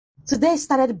Today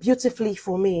started beautifully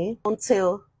for me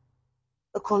until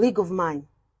a colleague of mine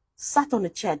sat on a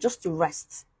chair just to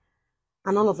rest.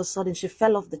 And all of a sudden, she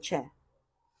fell off the chair.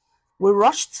 We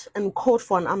rushed and called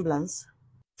for an ambulance.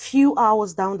 Few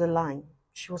hours down the line,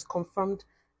 she was confirmed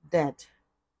dead.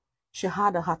 She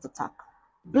had a heart attack.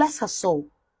 Bless her soul.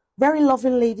 Very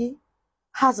loving lady,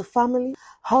 has a family,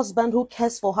 husband who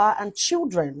cares for her, and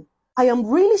children. I am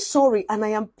really sorry, and I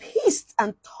am pissed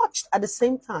and touched at the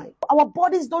same time. Our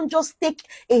bodies don't just take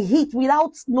a hit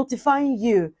without notifying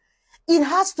you. It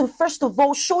has to, first of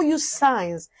all, show you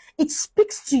signs. It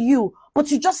speaks to you,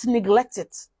 but you just neglect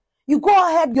it. You go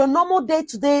ahead your normal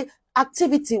day-to-day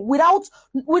activity without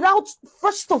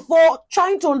first of all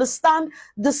trying to understand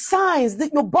the signs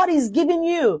that your body is giving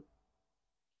you.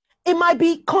 It might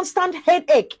be constant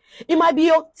headache. It might be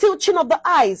your tilting of the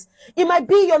eyes. It might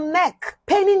be your neck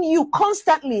paining you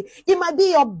constantly. It might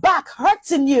be your back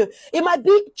hurting you. It might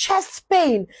be chest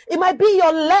pain. It might be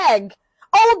your leg.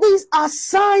 All these are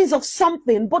signs of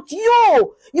something, but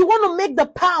you want to make the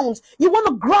pounds. You want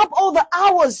to grab all the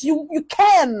hours you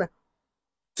can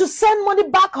to send money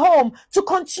back home, to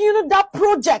continue that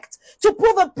project, to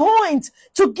prove a point,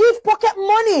 to give pocket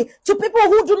money to people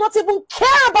who do not even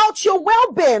care about your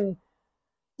well-being.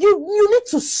 You need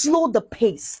to slow the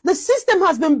pace. The system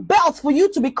has been built for you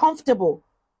to be comfortable.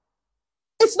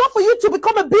 It's not for you to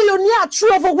become a billionaire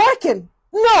through overworking.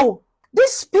 No.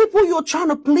 These people you're trying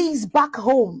to please back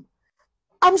home,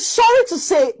 I'm sorry to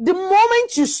say, the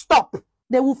moment you stop,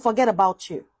 they will forget about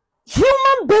you.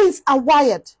 Human beings are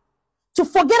wired to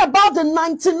forget about the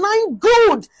 99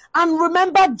 good and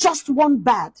remember just one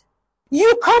bad.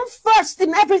 You come first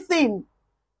in everything.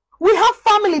 We have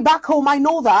family back home, I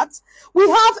know that. We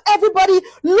have everybody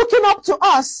looking up to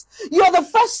us. You're the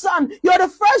first son, you're the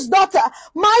first daughter.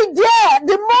 My dear,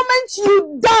 the moment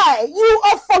you die, you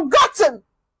are forgotten.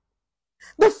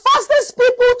 The fastest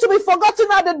people to be forgotten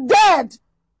are the dead.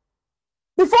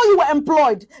 Before you were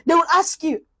employed, they would ask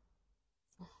you,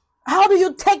 how do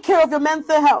you take care of your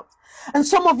mental health? And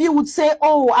some of you would say,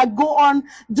 oh, I go on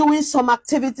doing some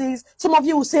activities. Some of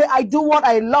you will say, I do what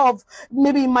I love,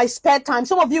 maybe in my spare time.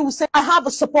 Some of you will say, I have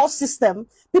a support system.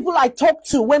 People I talk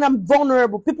to when I'm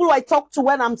vulnerable. People I talk to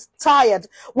when I'm tired,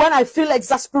 when I feel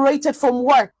exasperated from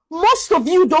work. Most of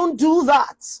you don't do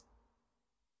that.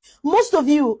 Most of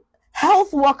you,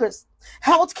 health workers,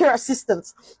 healthcare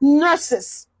assistants,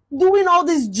 nurses, doing all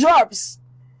these jobs.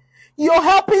 You're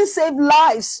helping save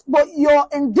lives, but you're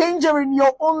endangering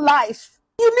your own life.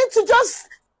 You need to just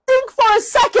think for a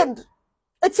second.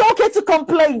 It's okay to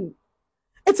complain.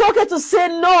 It's okay to say,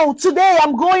 no, today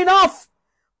I'm going off.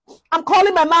 I'm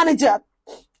calling my manager.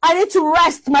 I need to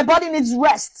rest. My body needs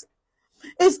rest.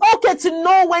 It's okay to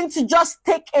know when to just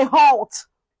take a halt.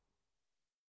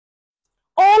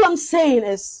 All I'm saying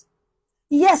is,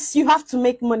 yes, you have to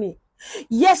make money.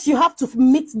 Yes, you have to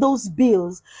meet those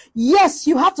bills. Yes,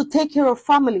 you have to take care of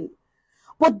family.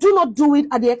 But do not do it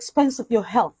at the expense of your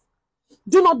health.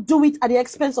 Do not do it at the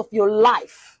expense of your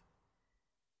life.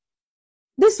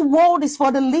 This world is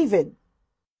for the living.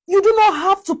 You do not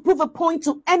have to prove a point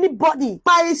to anybody.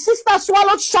 My sister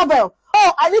swallowed shovel.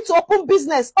 Oh, I need to open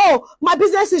business. Oh, my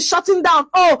business is shutting down.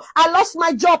 Oh, I lost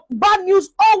my job. Bad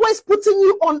news always putting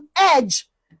you on edge.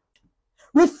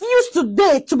 Refuse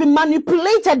today to be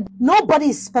manipulated.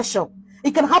 Nobody is special.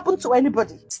 It can happen to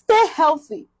anybody. Stay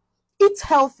healthy. Eat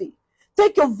healthy.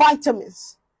 Take your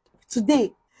vitamins.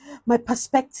 Today, my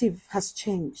perspective has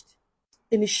changed,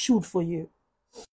 and it should for you.